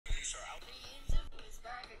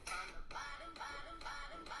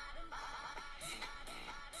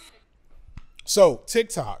So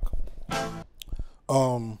TikTok,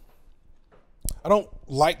 I don't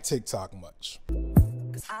like TikTok much.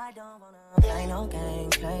 I don't wanna play no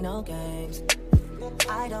games, play no games.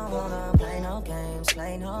 I don't wanna play no games,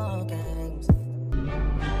 play no games.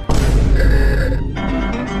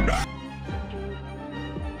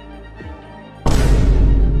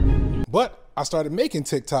 But I started making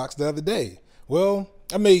TikToks the other day. Well,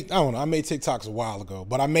 I made TikToks a while ago,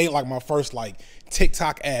 but I made like my first like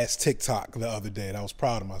TikTok the other day, and I was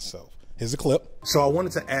proud of myself. Here's a clip. So I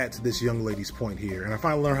wanted to add to this young lady's point here, and I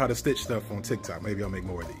finally learned how to stitch stuff on TikTok. Maybe I'll make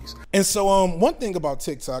more of these. And so one thing about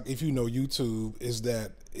TikTok, if you know YouTube, is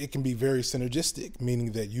that it can be very synergistic,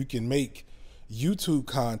 meaning that you can make YouTube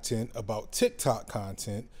content about TikTok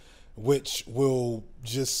content, which will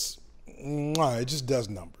just, it just does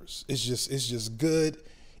numbers. It's just good,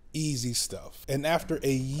 easy stuff. And after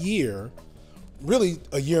a year, really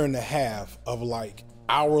a year and a half of like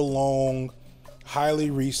hour-long,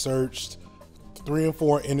 highly researched, 3 and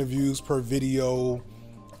 4 interviews per video,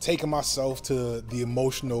 taking myself to the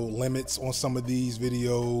emotional limits on some of these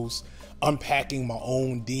videos, unpacking my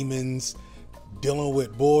own demons, dealing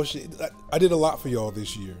with bullshit. I did a lot for y'all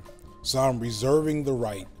this year. So I'm reserving the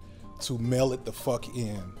right to mail it the fuck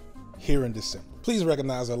in here in December. Please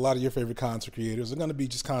recognize that a lot of your favorite content creators are gonna be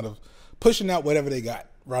just kind of pushing out whatever they got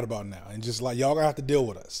right about now. And just like, y'all gonna have to deal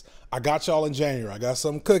with us. I got y'all in January. I got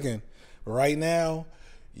something cooking. Right now,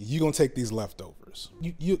 you're gonna take these leftovers.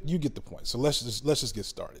 You get the point. So let's just get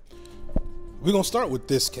started. We're gonna start with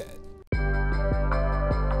this cat.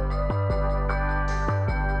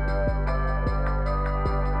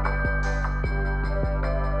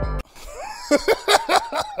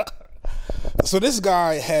 So this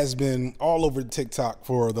guy has been all over TikTok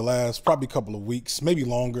for the last probably couple of weeks, maybe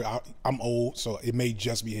longer. I'm old, so it may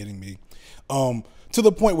just be hitting me. To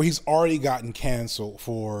the point where he's already gotten canceled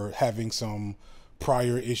for having some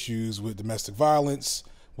prior issues with domestic violence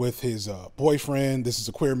with his boyfriend. This is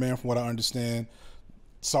a queer man from what I understand.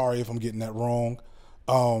 Sorry if I'm getting that wrong.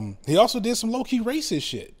 He also did some low-key racist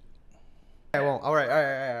shit. I won't. All right.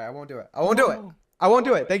 I won't do it. I won't do it. I won't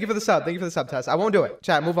do it. Thank you for the sub. Thank you for the sub, Tess. I won't do it.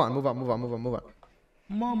 Chat, move on.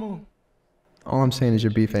 Mama. All I'm saying is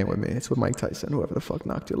your beef ain't with me. It's with Mike Tyson, whoever the fuck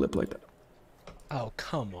knocked your lip like that. Oh,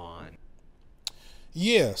 come on.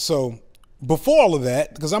 Yeah, so before all of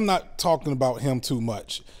that, because I'm not talking about him too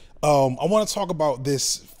much, I want to talk about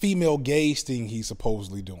this female gaze thing he's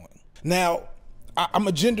supposedly doing. Now, I'm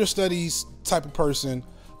a gender studies type of person,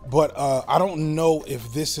 but I don't know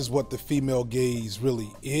if this is what the female gaze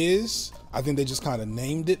really is. I think they just kind of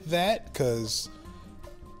named it that because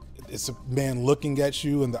it's a man looking at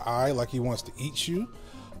you in the eye like he wants to eat you.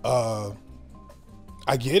 I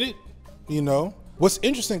get it, you know. What's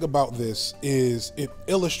interesting about this is it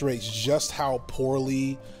illustrates just how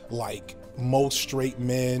poorly like most straight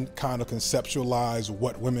men kind of conceptualize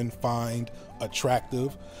what women find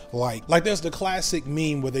attractive. Like there's the classic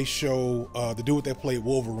meme where they show the dude that played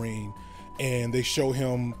Wolverine and they show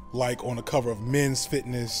him like on the cover of Men's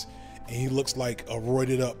Fitness and he looks like a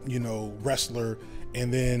roided up, you know, wrestler,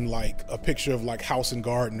 and then like a picture of like House and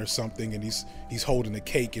Garden or something, and he's holding a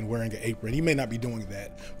cake and wearing an apron. He may not be doing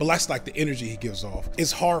that, but that's like the energy he gives off.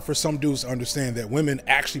 It's hard for some dudes to understand that women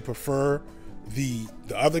actually prefer the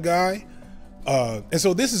other guy, and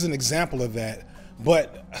so this is an example of that.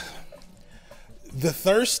 But the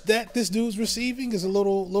thirst that this dude's receiving is a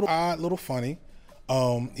little odd, little funny.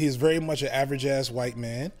 He is very much an average ass white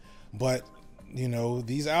man, but you know,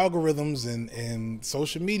 these algorithms and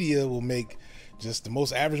social media will make just the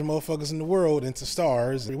most average motherfuckers in the world into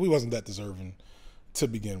stars. We wasn't that deserving to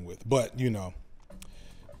begin with, but you know,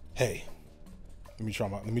 hey, let me try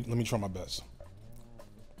my best.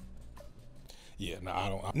 Yeah, no, I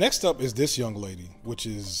don't. Next up is this young lady,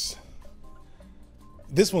 this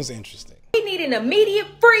one's interesting. We need an immediate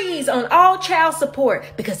freeze on all child support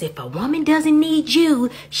because if a woman doesn't need you,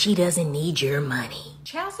 she doesn't need your money.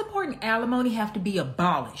 Child support and alimony have to be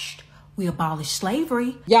abolished. We abolished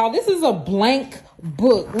slavery. Y'all, this is a blank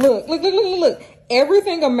book. Look.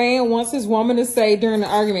 Everything a man wants his woman to say during an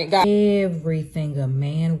argument. Everything a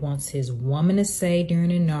man wants his woman to say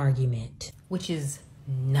during an argument. Which is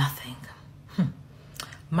nothing.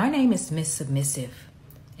 My name is Miss Submissive,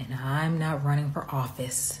 and I'm not running for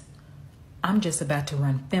office. I'm just about to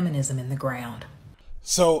run feminism in the ground.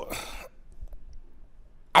 So,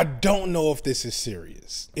 I don't know if this is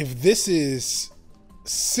serious. If this is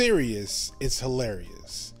serious, it's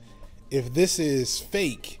hilarious. If this is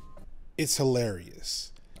fake, it's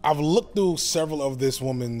hilarious. I've looked through several of this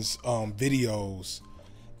woman's videos,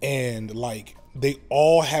 and like they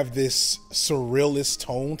all have this surrealist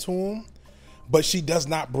tone to them, but she does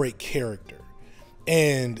not break character.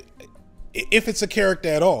 And if it's a character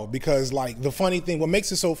at all, because like the funny thing, what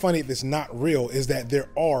makes it so funny if it's not real is that there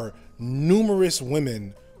are numerous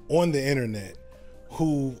women on the internet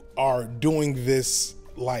who are doing this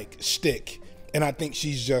like shtick. And I think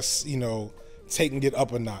she's just, you know, taking it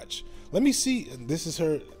up a notch. Let me see. This is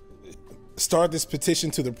her. Start this petition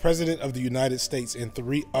to the President of the United States and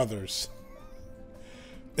 3 others.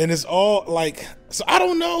 And it's all like, so I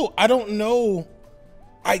don't know. I don't know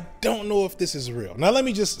if this is real. Now, let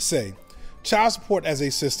me just say, child support as a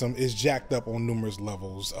system is jacked up on numerous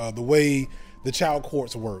levels. The way the child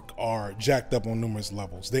courts work are jacked up on numerous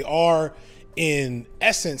levels. They are, in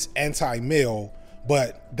essence, anti-male,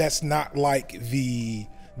 but that's not like the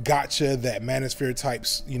gotcha that manosphere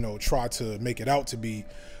types, you know, try to make it out to be.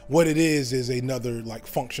 What it is another like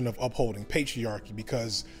function of upholding patriarchy,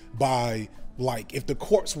 because by like, if the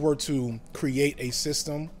courts were to create a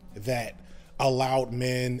system that allowed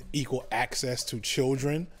men equal access to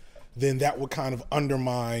children, then that would kind of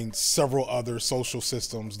undermine several other social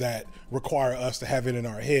systems that require us to have it in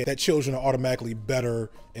our head that children are automatically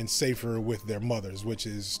better and safer with their mothers, which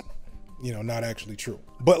is, you know, not actually true.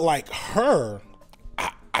 But like her,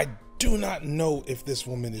 I do not know if this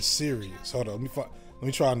woman is serious. Hold on, let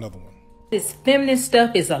me try another one. This feminist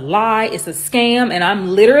stuff is a lie, it's a scam, and I'm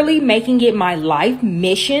literally making it my life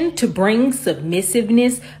mission to bring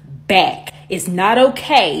submissiveness back. It's not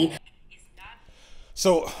okay.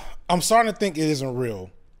 So I'm starting to think it isn't real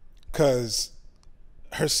because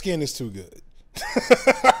her skin is too good.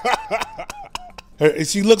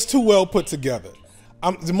 She looks too well put together.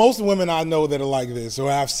 Most women I know that are like this, or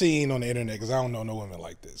I've seen on the internet, because I don't know no women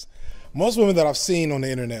like this. Most women that I've seen on the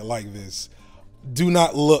internet like this do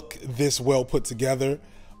not look this well put together.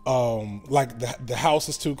 Like the house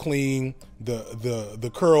is too clean.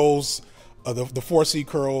 The curls, the 4C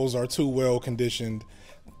curls are too well conditioned.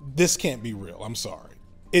 This can't be real. I'm sorry.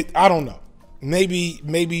 I don't know.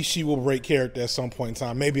 Maybe she will break character at some point in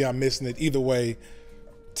time. Maybe I'm missing it. Either way,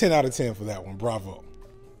 10 out of 10 for that one. Bravo.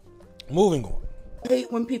 Moving on. I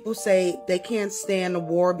hate when people say they can't stand a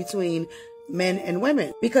war between men and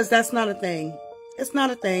women, because that's not a thing. It's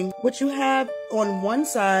not a thing. What you have on one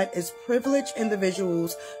side is privileged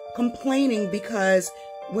individuals complaining because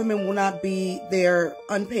women will not be their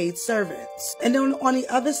unpaid servants. And then on the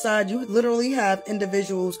other side, you literally have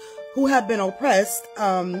individuals who have been oppressed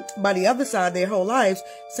by the other side their whole lives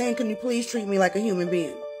saying, can you please treat me like a human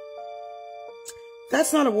being?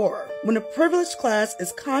 That's not a war. When a privileged class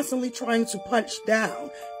is constantly trying to punch down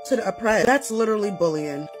to the oppressed, that's literally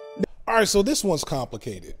bullying. All right, so this one's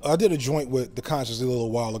complicated. I did a joint with The Conscious a little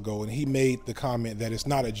while ago, and he made the comment that it's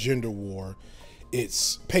not a gender war,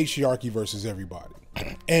 it's patriarchy versus everybody.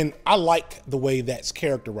 And I like the way that's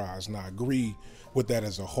characterized, and I agree with that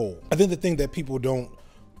as a whole. I think the thing that people don't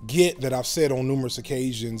get, that I've said on numerous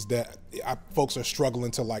occasions that folks are struggling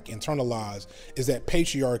to like internalize, is that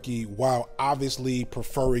patriarchy, while obviously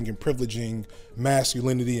preferring and privileging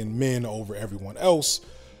masculinity and men over everyone else,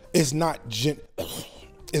 is not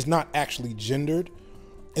actually gendered.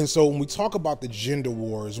 And so when we talk about the gender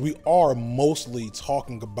wars, we are mostly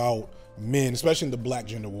talking about men, especially in the black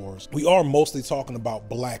gender wars. We are mostly talking about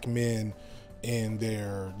black men and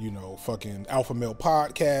their, you know, fucking alpha male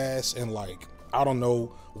podcasts, and like, I don't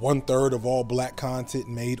know, 1/3 of all black content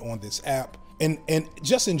made on this app. And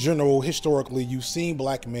just in general, historically, you've seen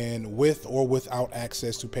black men with or without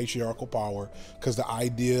access to patriarchal power, because the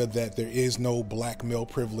idea that there is no black male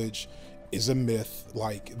privilege is a myth.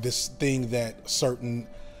 Like, this thing that certain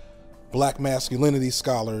black masculinity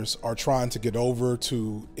scholars are trying to get over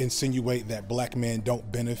to insinuate that black men don't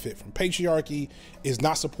benefit from patriarchy is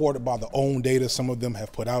not supported by the own data some of them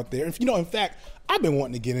have put out there. If you know, in fact, I've been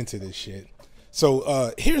wanting to get into this shit.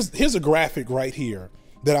 So here's a graphic right here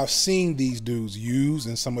that I've seen these dudes use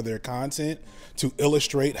in some of their content to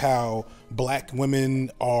illustrate how black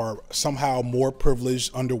women are somehow more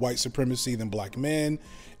privileged under white supremacy than black men,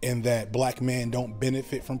 and that black men don't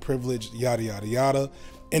benefit from privilege, yada, yada, yada.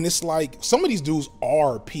 And it's like, some of these dudes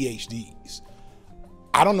are PhDs.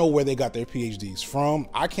 I don't know where they got their PhDs from.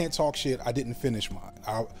 I can't talk shit. I didn't finish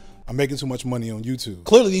mine. I'm making too much money on YouTube.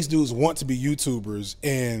 Clearly these dudes want to be YouTubers,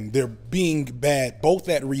 and they're being bad both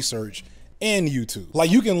at research and YouTube. Like,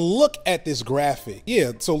 you can look at this graphic.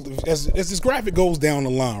 Yeah, so as this graphic goes down the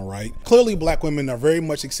line, right? Clearly black women are very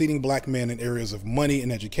much exceeding black men in areas of money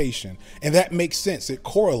and education. And that makes sense. It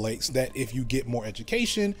correlates that if you get more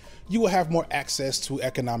education, you will have more access to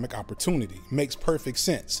economic opportunity. Makes perfect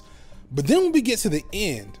sense. But then when we get to the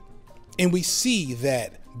end and we see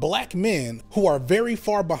that black men who are very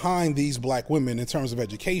far behind these black women in terms of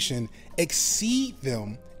education exceed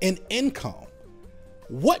them in income,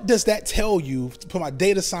 What does that tell you, to put my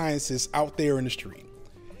data scientists out there in the street?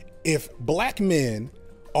 If black men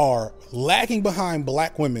are lagging behind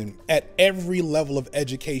black women at every level of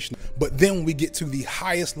education, but then when we get to the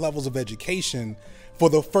highest levels of education, for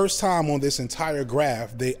the first time on this entire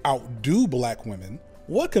graph, they outdo black women,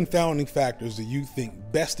 what confounding factors do you think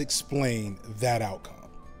best explain that outcome?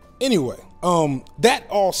 Anyway, that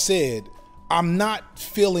all said, I'm not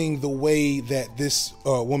feeling the way that this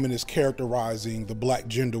woman is characterizing the black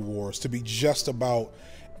gender wars to be just about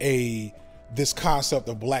this concept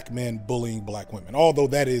of black men bullying black women. Although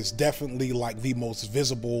that is definitely like the most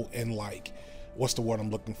visible and like, what's the word I'm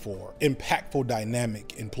looking for? Impactful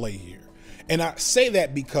dynamic in play here. And I say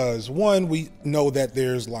that because one, we know that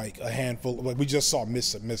there's like a handful, like we just saw Miss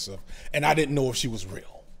Submissive, and I didn't know if she was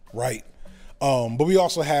real, right? But we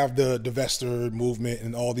also have the divestiture movement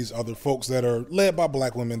and all these other folks that are led by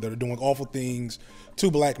black women that are doing awful things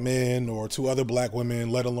to black men or to other black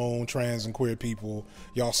women, let alone trans and queer people.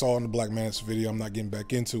 Y'all saw in the Black Man's video, I'm not getting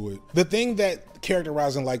back into it. The thing that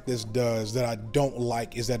characterizing like this does that I don't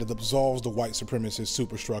like is that it absolves the white supremacist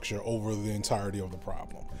superstructure over the entirety of the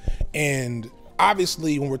problem. And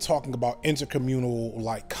obviously when we're talking about intercommunal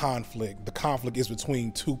like conflict, the conflict is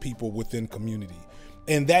between two people within community.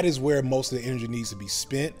 And that is where most of the energy needs to be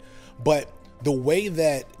spent. But the way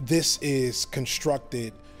that this is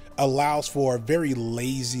constructed allows for a very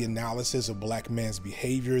lazy analysis of black men's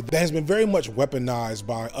behavior that has been very much weaponized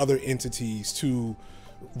by other entities to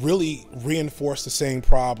really reinforce the same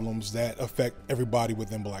problems that affect everybody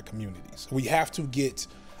within black communities. We have to get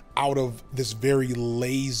out of this very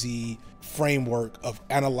lazy framework of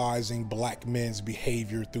analyzing black men's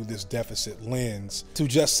behavior through this deficit lens to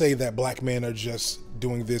just say that black men are just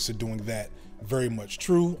doing this or doing that. Very much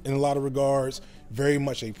true in a lot of regards, very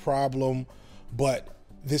much a problem, but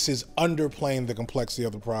this is underplaying the complexity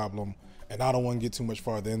of the problem. And I don't want to get too much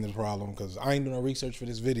farther into the problem because I ain't doing no research for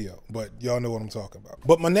this video, but y'all know what I'm talking about.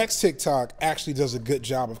 But my next TikTok actually does a good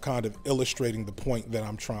job of kind of illustrating the point that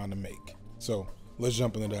I'm trying to make. So let's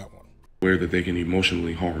jump into that one. Aware that they can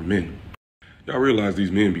emotionally harm men. Y'all realize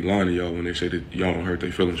these men be lying to y'all when they say that y'all don't hurt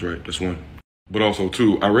their feelings, right? That's one. But also,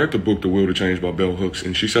 two, I read the book The Will to Change by Bell Hooks,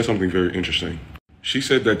 and she said something very interesting. She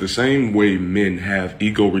said that the same way men have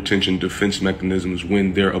ego retention defense mechanisms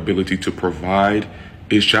when their ability to provide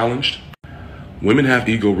is challenged, women have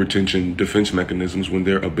ego retention defense mechanisms when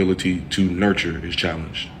their ability to nurture is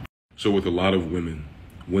challenged. So with a lot of women,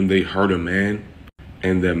 when they hurt a man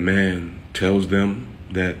and that man tells them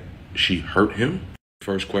that she hurt him, the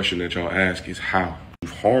first question that y'all ask is how.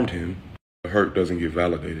 You've harmed him, the hurt doesn't get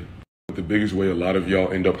validated. But the biggest way a lot of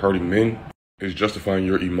y'all end up hurting men is justifying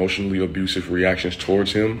your emotionally abusive reactions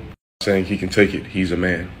towards him, saying he can take it, he's a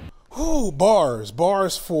man. Ooh, bars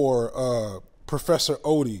for Professor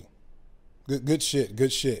Odie. Good shit.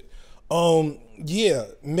 Yeah,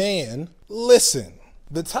 man, listen,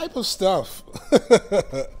 the type of stuff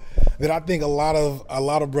that I think a lot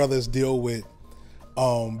of brothers deal with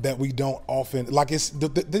that we don't often like. It's the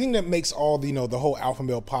thing that makes all the whole alpha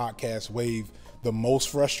male podcast wave the most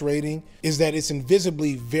frustrating is that it's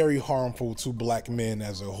invisibly very harmful to black men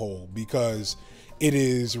as a whole, because it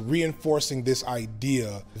is reinforcing this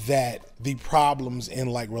idea that the problems in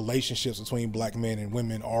like relationships between black men and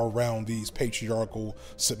women are around these patriarchal,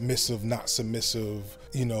 submissive, not submissive,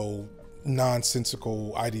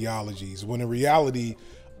 nonsensical ideologies, when in reality,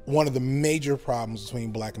 one of the major problems between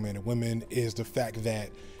black men and women is the fact that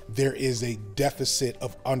there is a deficit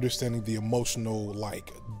of understanding the emotional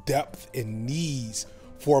like depth and needs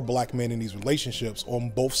for black men in these relationships on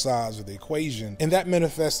both sides of the equation. And that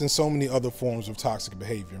manifests in so many other forms of toxic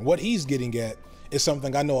behavior. And what he's getting at is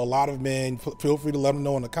something I know a lot of men, feel free to let them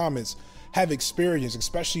know in the comments, have experienced,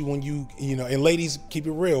 especially when and ladies, keep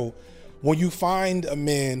it real, when you find a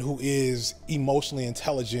man who is emotionally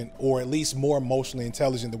intelligent, or at least more emotionally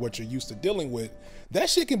intelligent than what you're used to dealing with, that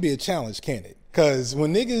shit can be a challenge, can't it? Because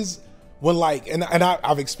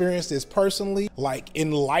I've experienced this personally, like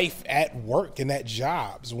in life, at work and at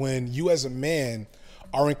jobs, when you as a man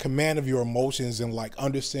are in command of your emotions and like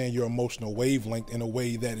understand your emotional wavelength in a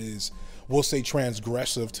way that is, we'll say,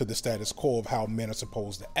 transgressive to the status quo of how men are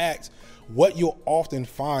supposed to act, what you'll often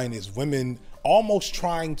find is women almost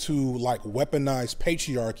trying to like weaponize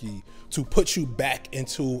patriarchy to put you back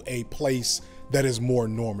into a place that is more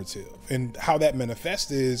normative. And how that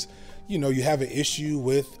manifests is, you have an issue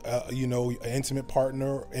with, an intimate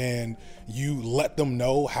partner, and you let them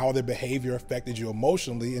know how their behavior affected you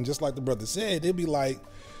emotionally. And just like the brother said, they'd be like,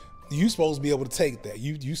 You supposed to be able to take that.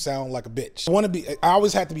 You sound like a bitch. I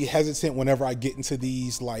always have to be hesitant whenever I get into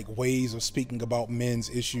these like ways of speaking about men's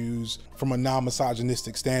issues from a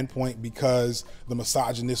non-misogynistic standpoint, because the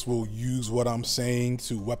misogynist will use what I'm saying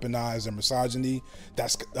to weaponize their misogyny.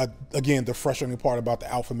 That's again the frustrating part about the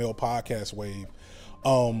alpha male podcast wave.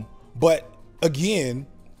 But again,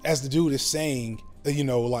 as the dude is saying, you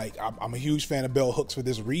know, like I'm a huge fan of Bell Hooks for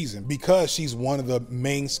this reason, because she's one of the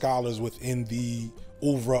main scholars within the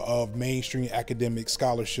oeuvre of mainstream academic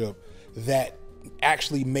scholarship that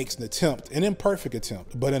actually makes an attempt, an imperfect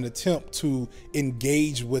attempt, but an attempt to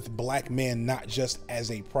engage with black men not just as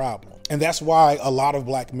a problem. And that's why a lot of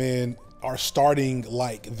black men are starting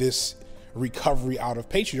like this recovery out of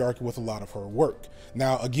patriarchy with a lot of her work.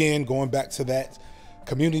 Now, again, going back to that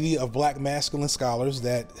community of black masculine scholars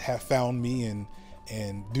that have found me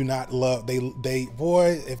and do not love, they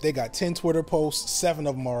boy, if they got 10 Twitter posts, 7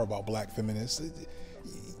 of them are about black feminists.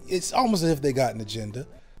 It's almost as if they got an agenda.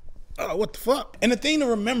 What the fuck? And the thing to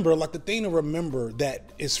remember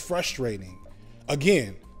that is frustrating,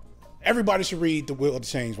 again, everybody should read The Will to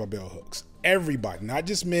Change by Bell Hooks. Everybody, not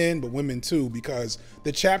just men, but women too, because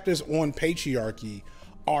the chapters on patriarchy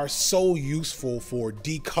are so useful for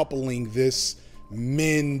decoupling this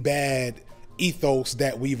men bad ethos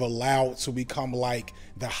that we've allowed to become like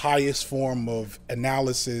the highest form of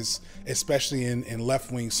analysis, especially in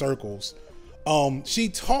left-wing circles. She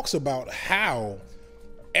talks about how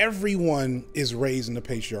everyone is raised in a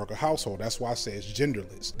patriarchal household. That's why I say it's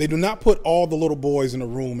genderless. They do not put all the little boys in a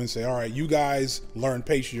room and say, all right, you guys learn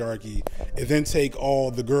patriarchy, and then take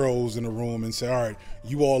all the girls in a room and say, all right,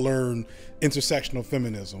 you all learn intersectional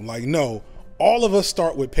feminism. Like, no, all of us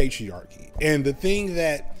start with patriarchy. And the thing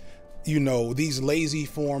that, you know, these lazy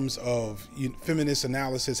forms of feminist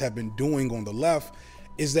analysis have been doing on the left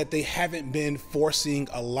is that they haven't been forcing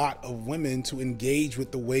a lot of women to engage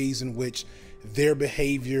with the ways in which their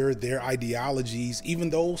behavior, their ideologies, even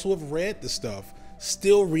those who have read the stuff,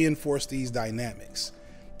 still reinforce these dynamics.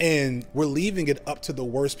 And we're leaving it up to the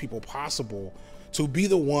worst people possible to be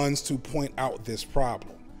the ones to point out this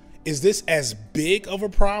problem. Is this as big of a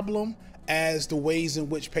problem as the ways in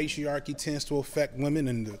which patriarchy tends to affect women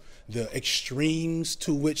and the extremes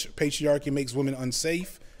to which patriarchy makes women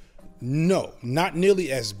unsafe? No, not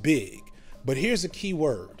nearly as big. But here's a key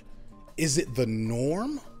word. Is it the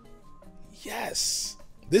norm? Yes.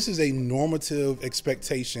 This is a normative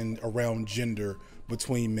expectation around gender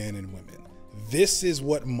between men and women. This is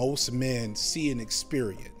what most men see and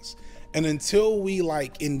experience. And until we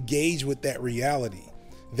like engage with that reality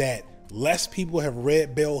that less people have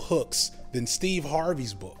read Bell Hooks than Steve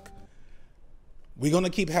Harvey's book, we're going to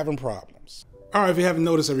keep having problems. All right, if you haven't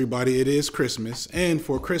noticed, everybody, it is Christmas. And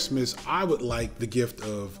for Christmas, I would like the gift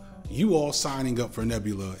of you all signing up for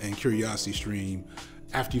Nebula and Curiosity Stream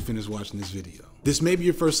after you finish watching this video. This may be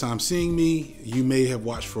your first time seeing me. You may have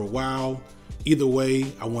watched for a while. Either way,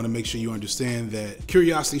 I want to make sure you understand that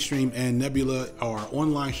Curiosity Stream and Nebula are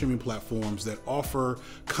online streaming platforms that offer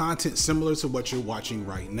content similar to what you're watching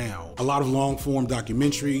right now. A lot of long form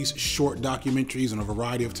documentaries, short documentaries, and a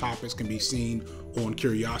variety of topics can be seen on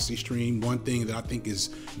Curiosity Stream. One thing that I think is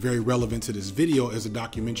very relevant to this video is a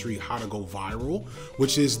documentary, How to Go Viral,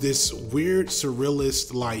 which is this weird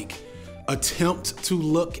surrealist like attempt to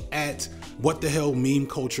look at what the hell meme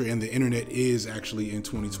culture and the internet is actually in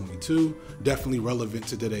 2022. Definitely relevant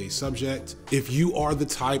to today's subject. If you are the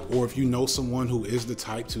type, or if you know someone who is the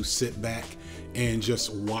type to sit back and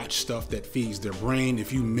just watch stuff that feeds their brain,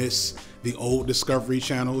 if you miss the old Discovery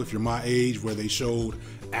Channel, if you're my age, where they showed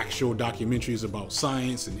actual documentaries about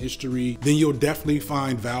science and history, then you'll definitely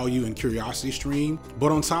find value in Curiosity Stream.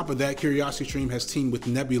 But on top of that, Curiosity Stream has teamed with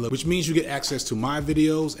Nebula, which means you get access to my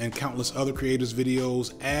videos and countless other creators'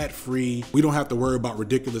 videos ad-free. We don't have to worry about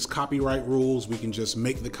ridiculous copyright rules. We can just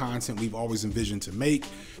make the content we've always envisioned to make.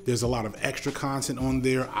 There's a lot of extra content on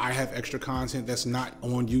there. I have extra content that's not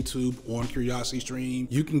on YouTube, on Curiosity Stream.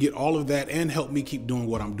 You can get all of that and help me keep doing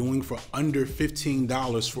what I'm doing for under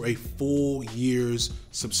 $15 for a full year's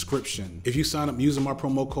subscription. If you sign up using my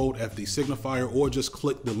promo code FTHeSignifier or just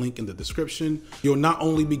click the link in the description, you'll not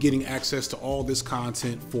only be getting access to all this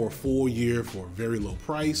content for a full year for a very low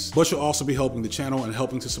price, but you'll also be helping the channel and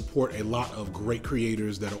helping to support a lot of great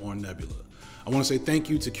creators that are on Nebula. I want to say thank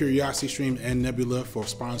you to Curiosity Stream and Nebula for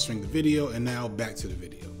sponsoring the video, and now back to the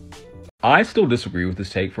video. I still disagree with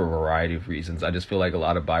this take for a variety of reasons. I just feel like a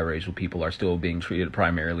lot of biracial people are still being treated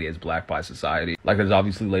primarily as black by society. Like, there's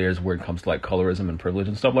obviously layers where it comes to like colorism and privilege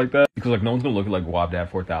and stuff like that. Because like no one's gonna look at like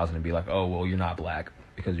Wabdad 4000 and be like, oh well, you're not black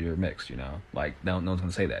because you're mixed, you know? Like no one's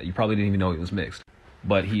gonna say that. You probably didn't even know he was mixed.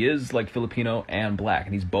 But he is like Filipino and black,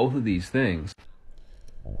 and he's both of these things.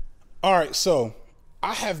 All right, so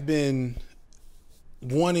I have been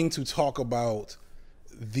wanting to talk about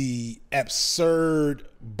the absurd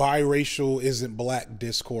biracial isn't black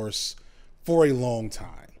discourse for a long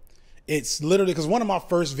time. It's literally because one of my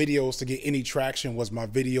first videos to get any traction was my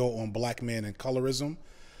video on black men and colorism.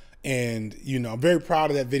 And, you know, I'm very proud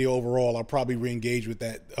of that video overall. I'll probably re-engage with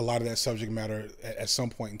that, a lot of that subject matter at some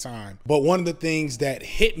point in time. But one of the things that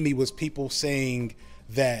hit me was people saying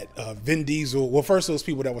that Vin Diesel, well, first it was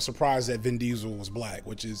people that were surprised that Vin Diesel was black,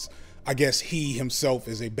 which is, I guess he himself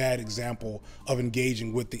is a bad example of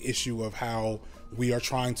engaging with the issue of how we are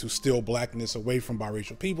trying to steal blackness away from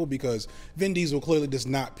biracial people, because Vin Diesel clearly does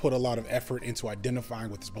not put a lot of effort into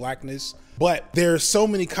identifying with his blackness. But there's so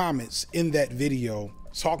many comments in that video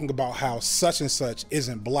talking about how such and such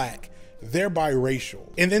isn't black, they're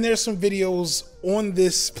biracial. And then there's some videos on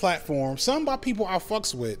this platform, some by people I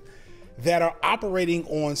fucks with, that are operating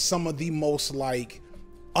on some of the most like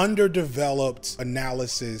underdeveloped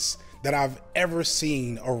analysis that I've ever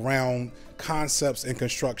seen around concepts and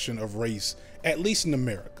construction of race, at least in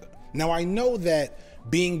America. Now, I know that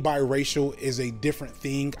being biracial is a different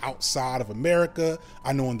thing outside of America.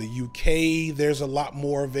 I know in the UK, there's a lot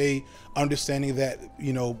more of a understanding that,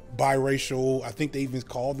 you know, biracial, I think they even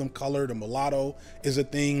call them colored or mulatto is a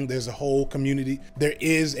thing. There's a whole community. There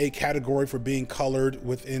is a category for being colored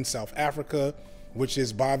within South Africa, which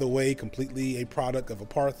is, by the way, completely a product of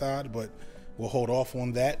apartheid, but we'll hold off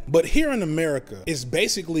on that. But here in America, it's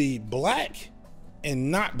basically black and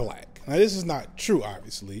not black. Now, this is not true,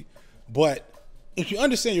 obviously, but if you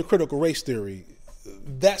understand your critical race theory,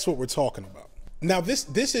 that's what we're talking about. Now,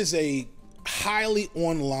 this is a highly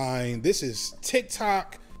online, this is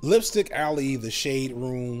TikTok, Lipstick Alley, the Shade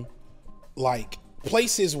Room, like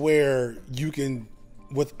places where you can,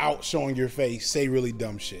 without showing your face, say really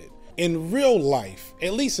dumb shit. In real life,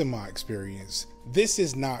 at least in my experience, this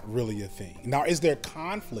is not really a thing. Now, is there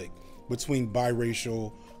conflict between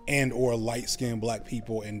biracial and or light-skinned black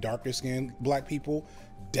people and darker-skinned black people?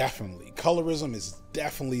 Definitely. Colorism is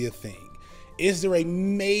definitely a thing. Is there a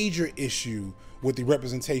major issue with the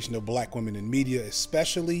representation of black women in media,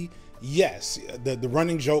 especially? Yes. The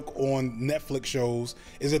running joke on Netflix shows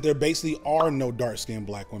is that there basically are no dark-skinned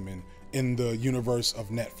black women in the universe of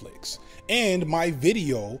Netflix. And my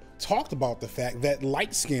video talked about the fact that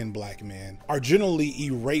light-skinned black men are generally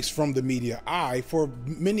erased from the media eye for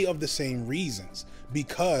many of the same reasons,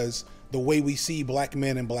 because the way we see black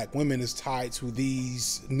men and black women is tied to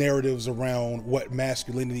these narratives around what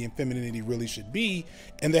masculinity and femininity really should be,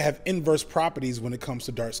 and they have inverse properties when it comes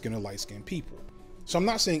to dark-skinned and light-skinned people. So I'm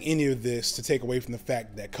not saying any of this to take away from the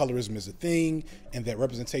fact that colorism is a thing and that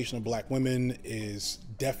representation of black women is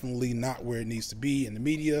definitely not where it needs to be in the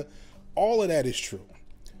media. All of that is true.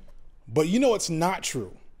 But you know it's not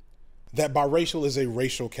true that biracial is a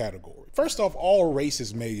racial category. First off, all race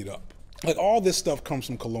is made up. Like, all this stuff comes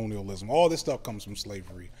from colonialism. All this stuff comes from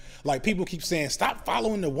slavery. Like, people keep saying, stop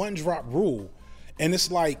following the one drop rule. And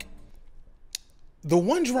it's like, the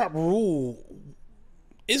one drop rule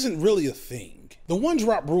isn't really a thing. The one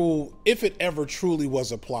drop rule, if it ever truly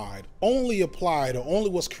was applied or only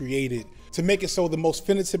was created to make it so the most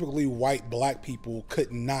phenotypically white black people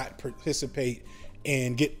could not participate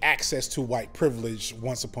and get access to white privilege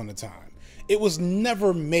once upon a time. It was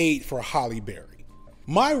never made for Halle Berry.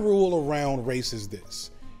 My rule around race is this: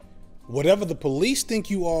 whatever the police think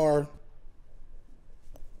you are,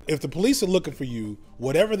 if the police are looking for you,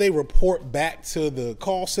 whatever they report back to the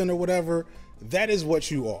call center, whatever, that is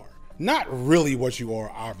what you are. Not really what you are,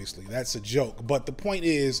 obviously, that's a joke. But the point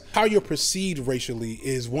is, how you're perceived racially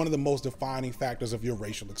is one of the most defining factors of your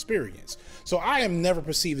racial experience. So I am never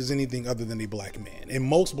perceived as anything other than a black man. And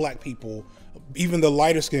most black people, even the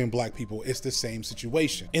lighter skinned black people, it's the same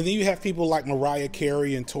situation. And then you have people like Mariah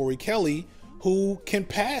Carey and Tori Kelly who can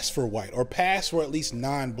pass for white or pass for at least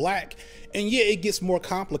non-black. And yeah, it gets more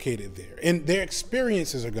complicated there. And their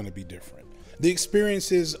experiences are going to be different. The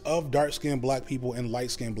experiences of dark-skinned black people and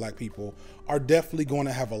light-skinned black people are definitely going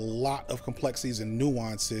to have a lot of complexities and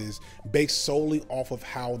nuances based solely off of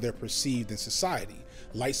how they're perceived in society.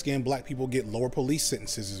 Light-skinned black people get lower police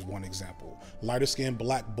sentences is one example. Lighter-skinned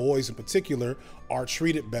black boys in particular are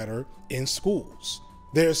treated better in schools.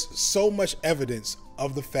 There's so much evidence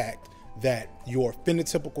of the fact that your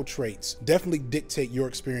phenotypical traits definitely dictate your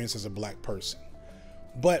experience as a black person.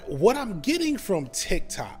 But what I'm getting from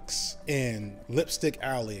TikToks and Lipstick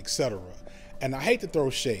Alley, etc., and I hate to throw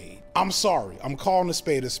shade, I'm sorry, I'm calling a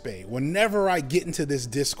spade a spade. Whenever I get into this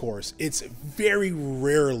discourse, it's very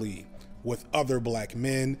rarely with other black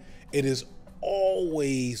men. It is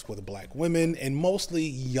always with black women, and mostly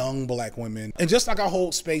young black women. And just like I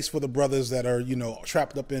hold space for the brothers that are, you know,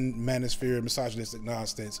 trapped up in manosphere, misogynistic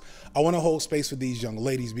nonsense, I want to hold space for these young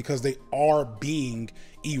ladies because they are being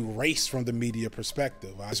erased from the media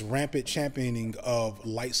perspective. This rampant championing of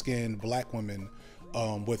light-skinned black women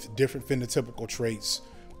with different phenotypical traits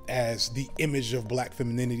as the image of black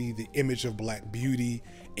femininity, the image of black beauty.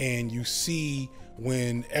 And you see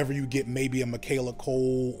whenever you get maybe a Michaela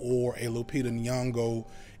Cole or a Lupita Nyong'o,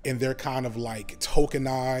 and they're kind of like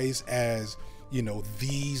tokenized as, you know,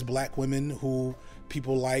 these black women who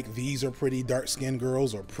people like, these are pretty dark-skinned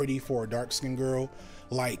girls or pretty for a dark-skinned girl.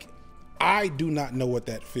 Like, I do not know what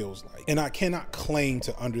that feels like, and I cannot claim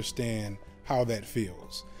to understand how that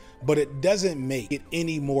feels. But it doesn't make it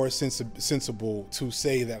any more sensible to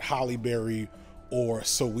say that Halle Berry or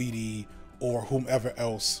Saweetie or whomever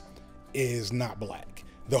else is not black.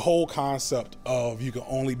 The whole concept of you can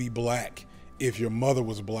only be black if your mother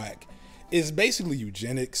was black is basically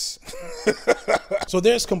eugenics. So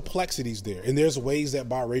there's complexities there, and there's ways that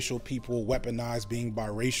biracial people weaponize being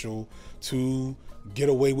biracial to get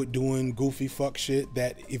away with doing goofy fuck shit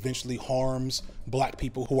that eventually harms black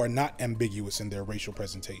people who are not ambiguous in their racial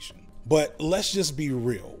presentation. But let's just be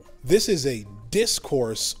real. This is a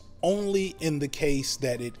discourse only in the case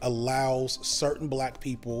that it allows certain black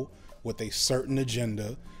people with a certain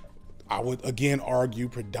agenda. I would again argue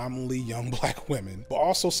predominantly young black women, but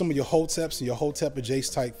also some of your hoteps and your hotep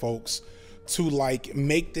adjacent type folks to like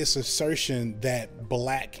make this assertion that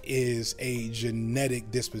black is a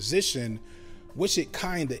genetic disposition, which it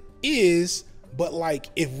kind of is. But like,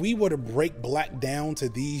 if we were to break black down to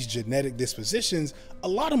these genetic dispositions, a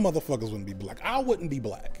lot of motherfuckers wouldn't be black. I wouldn't be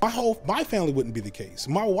black. My family wouldn't be the case.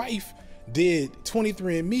 My wife did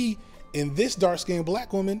 23andMe, and this dark-skinned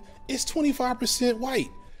black woman is 25% white.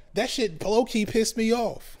 That shit low-key pissed me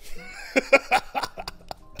off.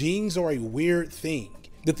 Genes are a weird thing.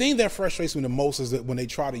 The thing that frustrates me the most is that when they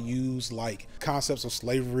try to use like concepts of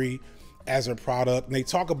slavery as a product, and they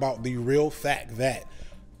talk about the real fact that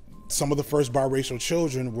some of the first biracial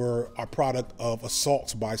children were a product of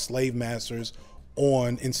assaults by slave masters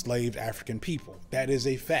on enslaved African people. That is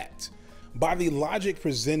a fact. By the logic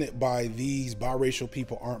presented by these biracial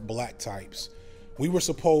people aren't black types, we were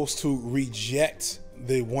supposed to reject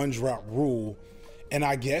the one drop rule and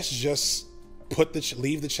I guess just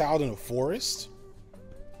leave the child in a forest.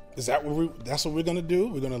 Is that that's what we're gonna do?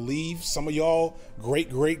 We're gonna leave some of y'all great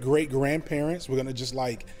grandparents. We're gonna just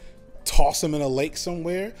like toss them in a lake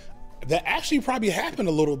somewhere. That actually probably happened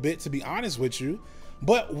a little bit, to be honest with you.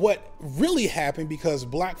 But what really happened, because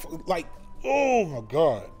black, like, oh my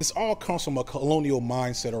God, this all comes from a colonial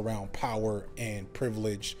mindset around power and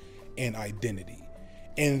privilege and identity.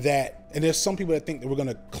 And there's some people that think that we're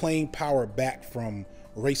gonna claim power back from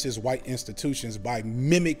racist white institutions by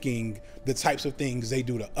mimicking the types of things they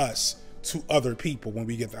do to us to other people when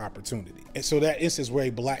we get the opportunity. And so that instance where a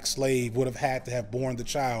black slave would have had to have borne the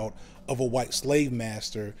child of a white slave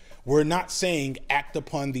master, we're not saying act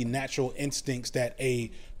upon the natural instincts that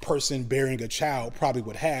a person bearing a child probably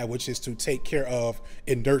would have, which is to take care of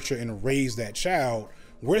and nurture and raise that child.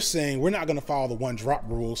 We're saying we're not going to follow the one drop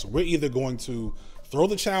rule. So we're either going to throw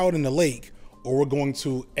the child in the lake, or we're going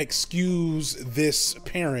to excuse this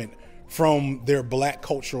parent from their black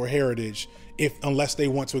cultural heritage unless they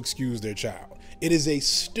want to excuse their child. It is a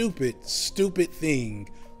stupid thing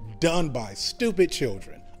done by stupid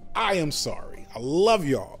children. I am sorry. I love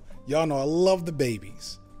y'all. Y'all know I love the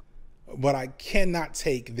babies, but I cannot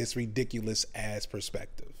take this ridiculous ass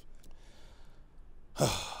perspective.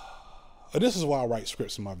 This is why I write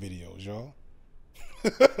scripts in my videos, y'all.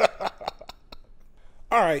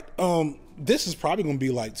 All right, this is probably gonna be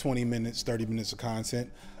like 20 minutes, 30 minutes of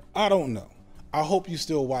content. I don't know. I hope you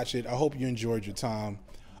still watch it. I hope you enjoyed your time.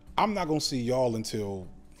 I'm not gonna see y'all until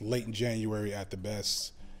late in January at the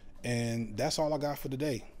best. And that's all I got for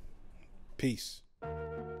today. Peace.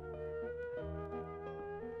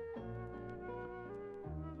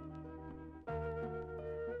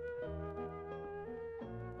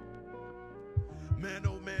 Man,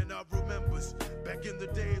 oh man, I remembers back in the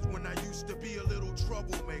days when I used to be a little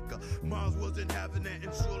troublemaker. Miles wasn't having that,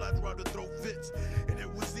 and sure I tried to throw fits, and it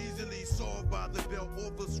was easily solved by the belt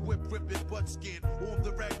over swift ripping butt skin on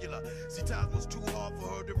the regular. See, times was too hard for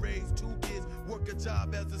her to raise 2 kids, work a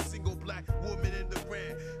job as a single black woman in the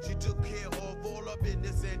brand. She took care of all her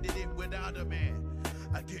business and did it without a man.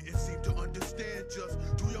 I didn't seem to understand, just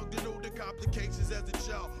too young to know the complications as a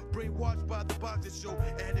child. Brainwashed by the boxing show,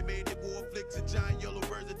 animated war flicks and giant yellow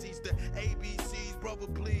birds that teach the ABCs. Brother,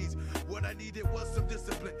 please, What I needed was some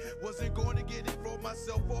discipline. Wasn't going to get it from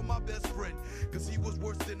myself or my best friend, cause he was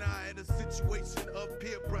worse than I in a situation of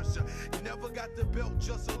peer pressure. He never got the belt,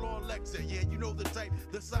 just a long lecture. Yeah, you know the type,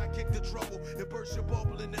 the sidekick, the trouble. It burst your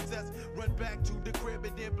bubble in the test. Run back to the crib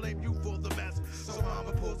and then blame you for the mess. So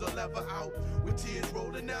mama pulls a lever out with tears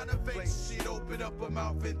rolling down her face. She'd open up her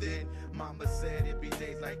mouth and then mama said it'd be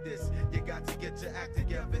days like this. You got to get your act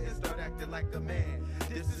together and start acting like a man.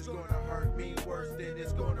 This is gonna hurt me worse than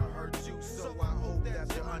it's gonna hurt you. So I hope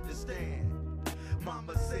that you understand.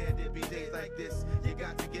 Mama said it'd be days like this. You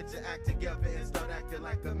got to get your act together and start acting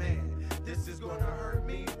like a man. This is gonna hurt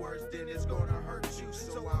me worse than it's gonna hurt you.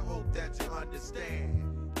 So I hope that you understand.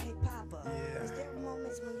 Hey Papa, Yeah. is there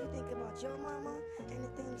moments when you think about your mama and the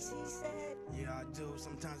things she said? Yeah, I do.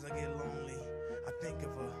 Sometimes I get lonely. I think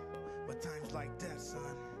of her, but times like that,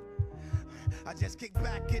 son. I just kick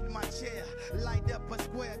back in my chair, light up a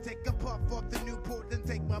square, take a puff off the Newport and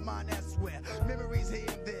take my mind elsewhere. Memories here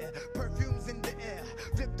and there, perfumes in the air.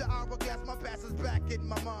 Flip the hourglass, my past is back in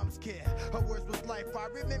my mom's care. Her words was life, I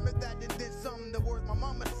remember that and then some. The words my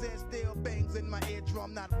mama said still bangs in my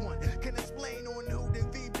eardrum. Not one can explain on who the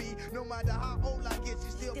VB. No matter how old I get,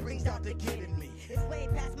 she still brings out the kid in me. It's way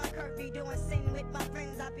past my curfew, doing sin with my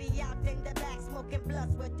friends. I be out in the back, smoking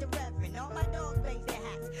blunts with the reverend. All my dogs bangs their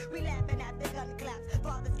hats, we laughing at the gun claps.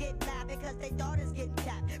 Fathers get mad because their daughters getting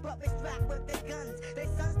tapped. Puppets strapped with the guns, their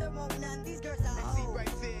sons don't want none. These girls are I see hoes.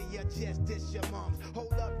 right there, your chest, this your mom's.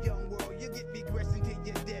 Hold up, young world, you get regressing till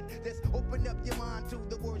you're dead. Let's open up your mind to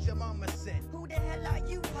the words your mama said. Who the hell are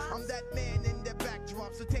you, Pops? I'm that man in the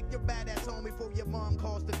backdrop, so take your badass home before your mom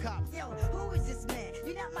calls the cops. Yo, who is this man?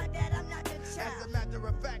 You're not my dad, I'm not your As a child. matter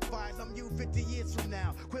of fact, Vise, I'm you 50 years from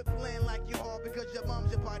now. Quit playing like you are because your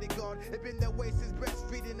mom's your bodyguard. It's been that way since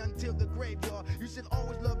breastfeeding until the graveyard. You should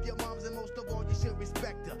always love your moms and most of all you should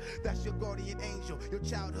respect her. That's your guardian angel, your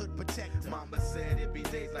childhood protector. Mama said it'd be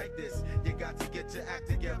days like this. You got to get your act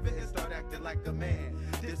together and start acting like a man.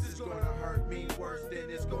 This is gonna hurt me worse than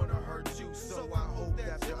it's gonna hurt you. So I hope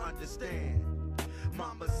that you understand.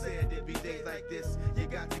 Mama said it'd be days like this. You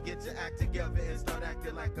got to get your act together and start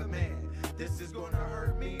acting like a man. This is gonna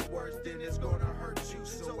hurt me worse than it's gonna hurt you.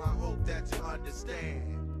 So I hope that you understand.